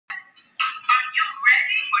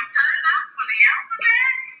time out for the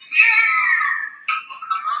alphabet? Yeah! Well,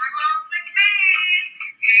 come on along with me.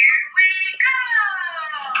 Here we go.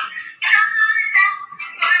 Time out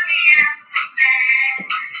for the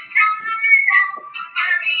alphabet. Time out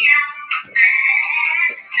for the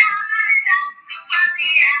alphabet. Time out for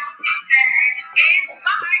the alphabet. In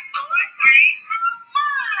 5, 4, 3,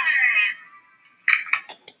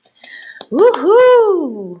 2, 1.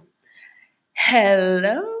 Woohoo!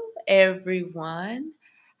 Hello, everyone.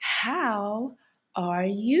 How are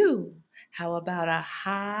you? How about a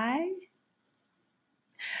hi?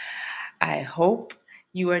 I hope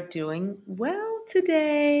you are doing well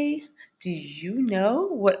today. Do you know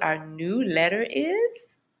what our new letter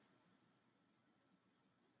is?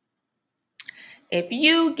 If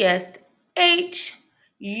you guessed H,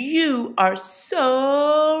 you are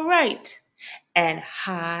so right. And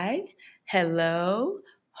hi, hello,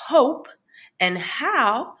 hope, and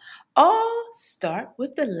how all start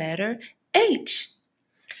with the letter H.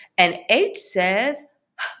 And H says,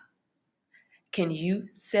 can you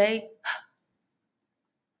say?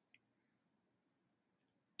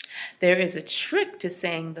 There is a trick to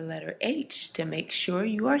saying the letter H to make sure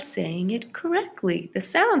you are saying it correctly, the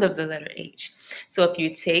sound of the letter H. So if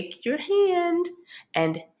you take your hand,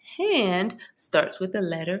 and hand starts with the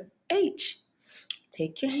letter H.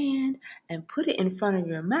 Take your hand and put it in front of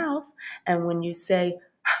your mouth, and when you say,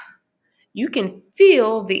 you can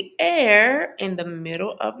feel the air in the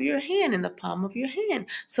middle of your hand, in the palm of your hand.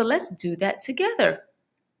 So let's do that together.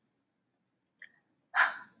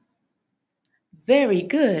 Very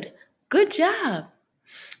good. Good job.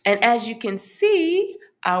 And as you can see,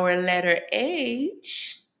 our letter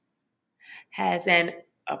H has an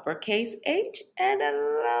uppercase H and a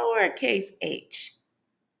lowercase h.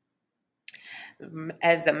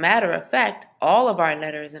 As a matter of fact, all of our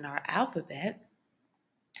letters in our alphabet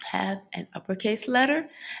have an uppercase letter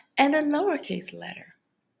and a lowercase letter.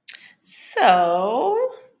 So,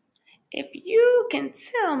 if you can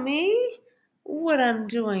tell me what I'm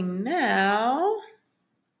doing now,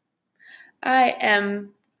 I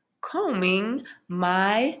am combing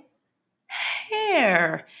my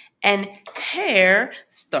hair. And hair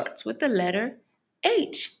starts with the letter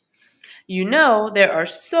H. You know, there are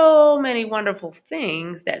so many wonderful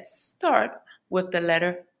things that start with the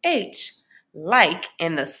letter H. Like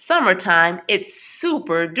in the summertime, it's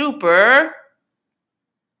super duper.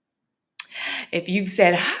 If you've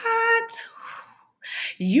said hot,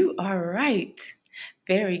 you are right.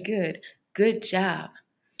 Very good. Good job.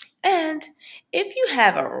 And if you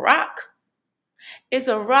have a rock, is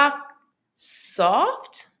a rock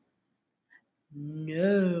soft?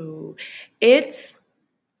 No.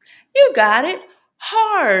 You got it,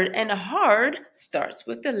 hard. And hard starts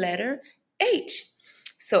with the letter H.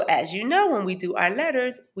 So as you know, when we do our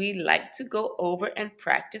letters, we like to go over and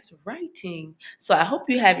practice writing. So I hope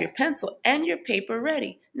you have your pencil and your paper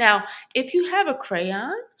ready. Now, if you have a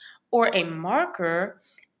crayon or a marker,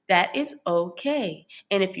 that is okay.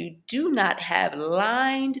 And if you do not have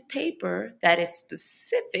lined paper that is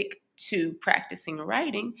specific to practicing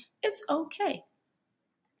writing, it's okay.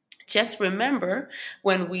 Just remember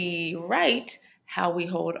when we write how we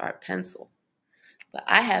hold our pencil. But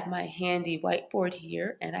I have my handy whiteboard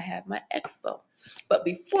here and I have my expo. But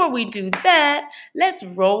before we do that, let's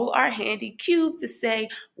roll our handy cube to say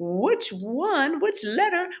which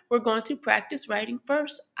letter we're going to practice writing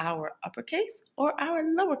first, our uppercase or our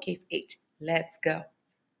lowercase h. Let's go.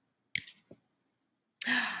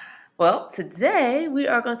 Well, today we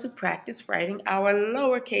are going to practice writing our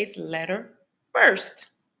lowercase letter first.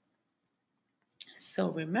 So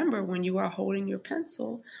remember, when you are holding your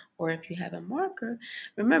pencil, or if you have a marker,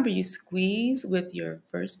 remember you squeeze with your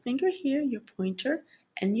first finger here, your pointer,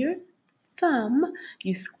 and your thumb.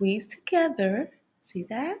 You squeeze together, see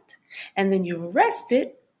that? And then you rest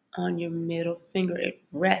it on your middle finger. It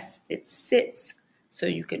rests, it sits, so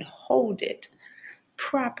you can hold it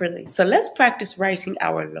properly. So let's practice writing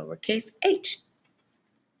our lowercase h.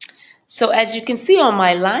 So as you can see on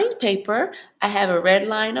my line paper, I have a red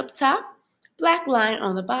line up top, black line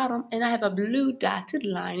on the bottom, and I have a blue dotted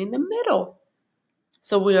line in the middle.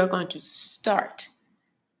 So we are going to start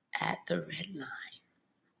at the red line.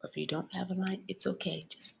 If you don't have a line, it's okay.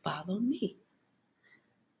 Just follow me.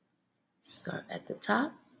 Start at the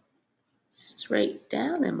top, straight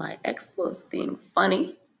down, and my expo is being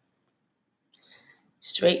funny.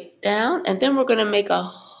 Straight down, and then we're going to make a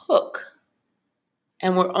hook.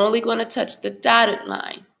 And we're only going to touch the dotted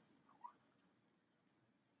line.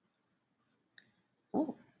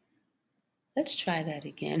 Oh, let's try that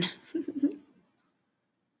again.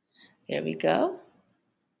 There we go.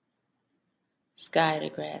 Sky to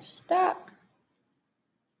grass, stop.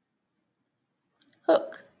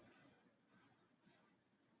 hook.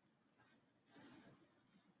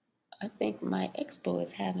 I think my expo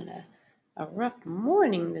is having a rough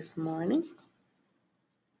morning this morning.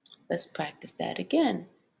 Let's practice that again.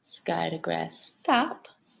 Sky to grass, stop,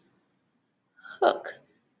 hook.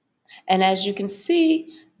 And as you can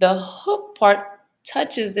see, the hook part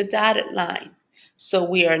touches the dotted line. So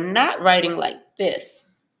we are not writing like this.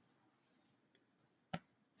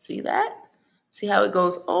 See that? See how it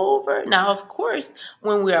goes over? Now, of course,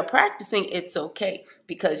 when we are practicing, it's okay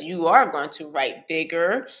because you are going to write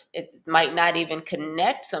bigger. It might not even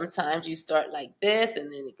connect. Sometimes you start like this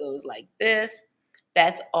and then it goes like this.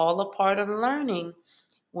 That's all a part of learning.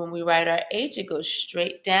 When we write our H, it goes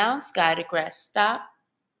straight down, sky to grass, stop,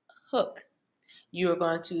 hook. You're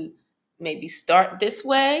going to maybe start this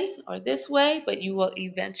way or this way, but you will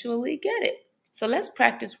eventually get it. So let's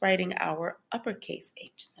practice writing our uppercase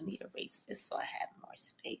H. Let me erase this so I have more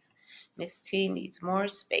space. Miss T needs more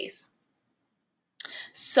space.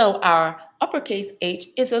 So our uppercase H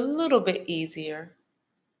is a little bit easier.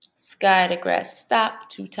 Sky to grass, stop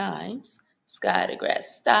 2 times. Sky to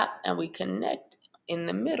grass, stop, and we connect in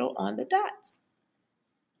the middle on the dots,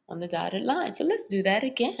 on the dotted line. So let's do that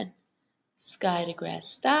again. Sky to grass,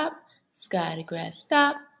 stop, sky to grass,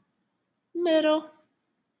 stop, middle.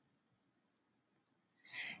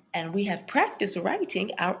 And we have practiced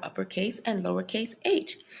writing our uppercase and lowercase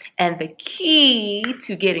h. And the key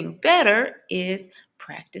to getting better is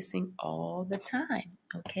practicing all the time,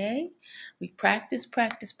 okay? We practice,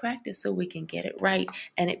 practice, practice so we can get it right,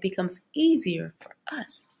 and it becomes easier for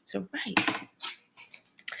us to write.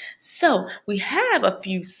 So we have a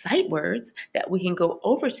few sight words that we can go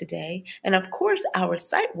over today. And of course, our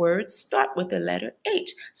sight words start with the letter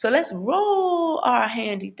H. So let's roll our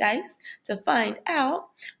handy dice to find out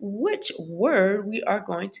which word we are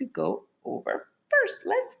going to go over first.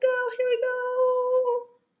 Let's go. Here we go.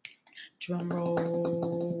 Drum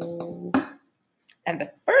roll. And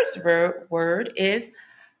the first word is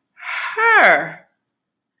her.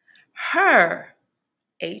 Her.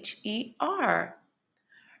 H-E-R.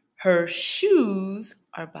 Her shoes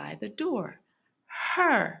are by the door.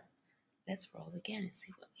 Her. Let's roll again and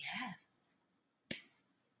see what we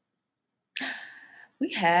have.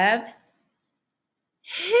 We have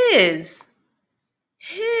his.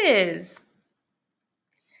 His.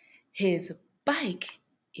 His bike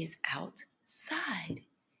is outside.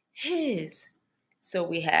 His. So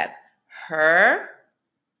we have her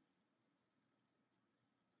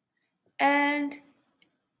and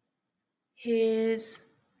his.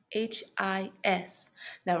 H-I-S.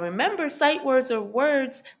 Now remember, sight words are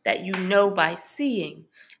words that you know by seeing.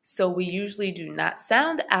 So we usually do not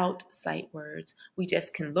sound out sight words. We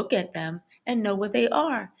just can look at them and know what they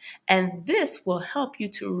are. And this will help you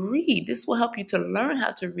to read. This will help you to learn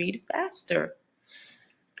how to read faster.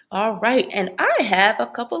 All right, and I have a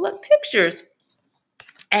couple of pictures.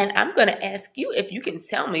 And I'm going to ask you if you can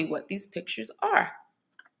tell me what these pictures are.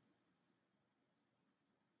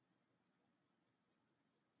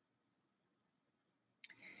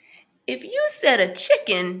 If you said a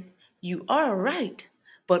chicken, you are right.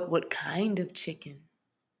 But what kind of chicken?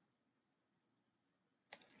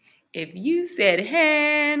 If you said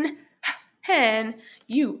hen, hen,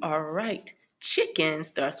 you are right. Chicken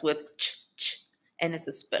starts with ch, and it's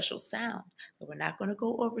a special sound that we're not going to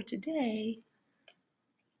go over today.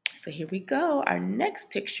 So here we go. Our next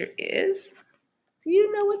picture is, do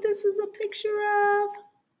you know what this is a picture of?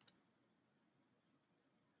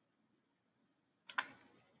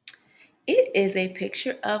 It is a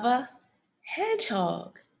picture of a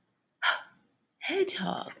hedgehog.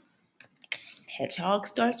 Hedgehog. Hedgehog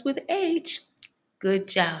starts with H. Good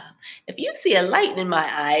job. If you see a light in my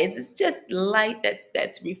eyes, it's just light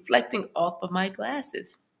that's reflecting off of my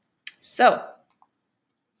glasses. So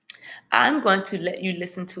I'm going to let you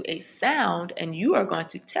listen to a sound and you are going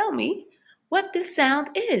to tell me what this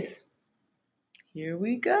sound is. Here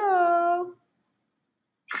we go.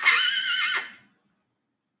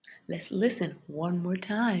 Let's listen one more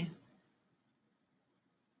time.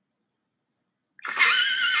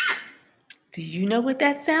 Do you know what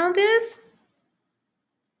that sound is?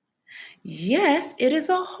 Yes, it is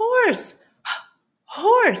a horse.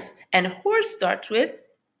 Horse. And horse starts with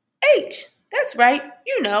H. That's right,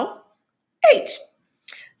 you know, H.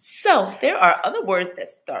 So there are other words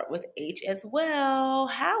that start with H as well.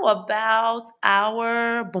 How about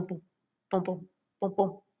our boom, boom, boom, boom, boom,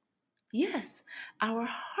 boom? Yes, our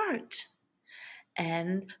heart.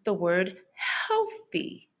 And the word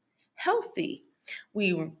healthy. Healthy.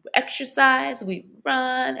 We exercise, we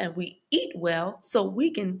run, and we eat well so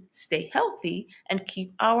we can stay healthy and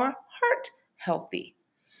keep our heart healthy.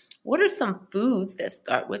 What are some foods that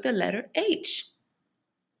start with the letter H?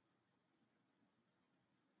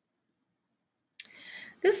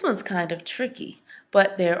 This one's kind of tricky,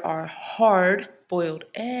 but there are hard-boiled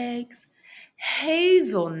eggs,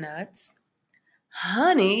 hazelnuts,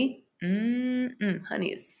 honey.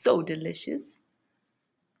 Honey is so delicious.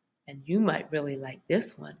 And you might really like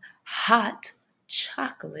this one. Hot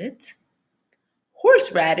chocolate.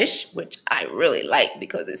 Horseradish, which I really like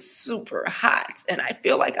because it's super hot. And I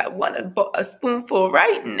feel like I want a spoonful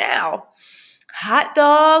right now. Hot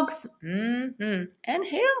dogs. And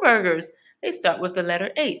hamburgers. They start with the letter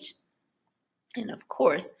H. And of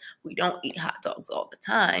course, we don't eat hot dogs all the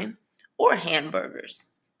time or hamburgers,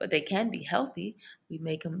 but they can be healthy. We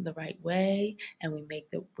make them the right way and we make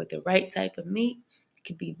them with the right type of meat. It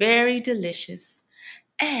can be very delicious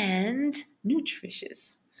and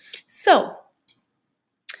nutritious. So,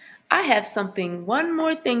 I have one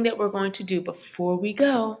more thing that we're going to do before we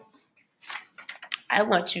go. I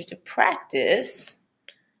want you to practice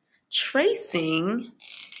tracing.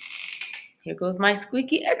 Here goes my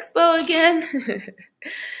squeaky expo again.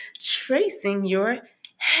 Tracing your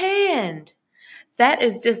hand. That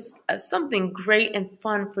is just something great and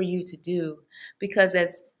fun for you to do because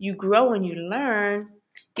as you grow and you learn,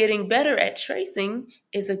 getting better at tracing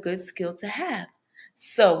is a good skill to have.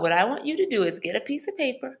 So what I want you to do is get a piece of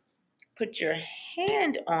paper, put your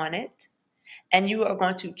hand on it, and you are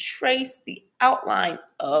going to trace the outline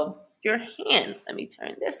of your hand. Let me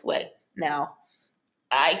turn this way. Now,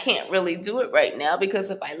 I can't really do it right now because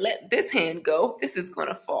if I let this hand go, this is going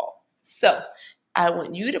to fall. So I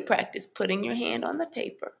want you to practice putting your hand on the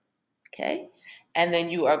paper, okay? And then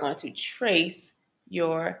you are going to trace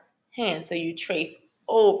your hand. So you trace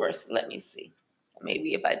over. So let me see.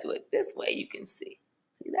 Maybe if I do it this way, you can see.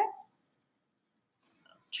 See that?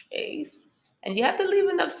 Trace. And you have to leave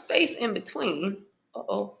enough space in between.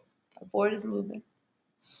 Uh-oh, my board is moving.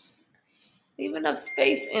 Leave enough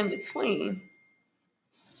space in between.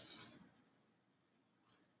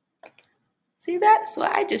 See that? So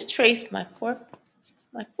I just traced my four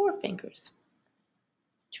fingers.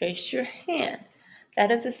 Trace your hand.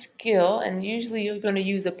 That is a skill, and usually you're going to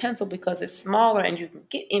use a pencil because it's smaller and you can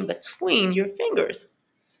get in between your fingers.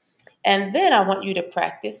 And then I want you to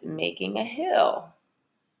practice making a hill.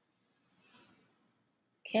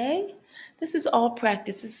 Okay? This is all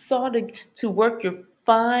practice. This is all to work your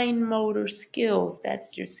fine motor skills.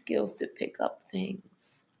 That's your skills to pick up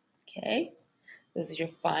things. Okay? Those are your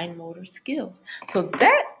fine motor skills. So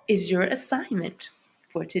that is your assignment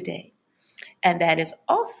for today. And that is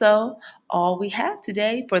also all we have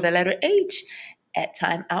today for the letter H at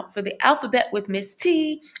Time Out for the Alphabet with Miss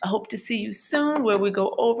T. I hope to see you soon where we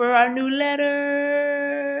go over our new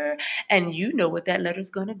letter. And you know what that letter is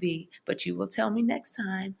going to be, but you will tell me next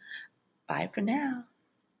time. Bye for now.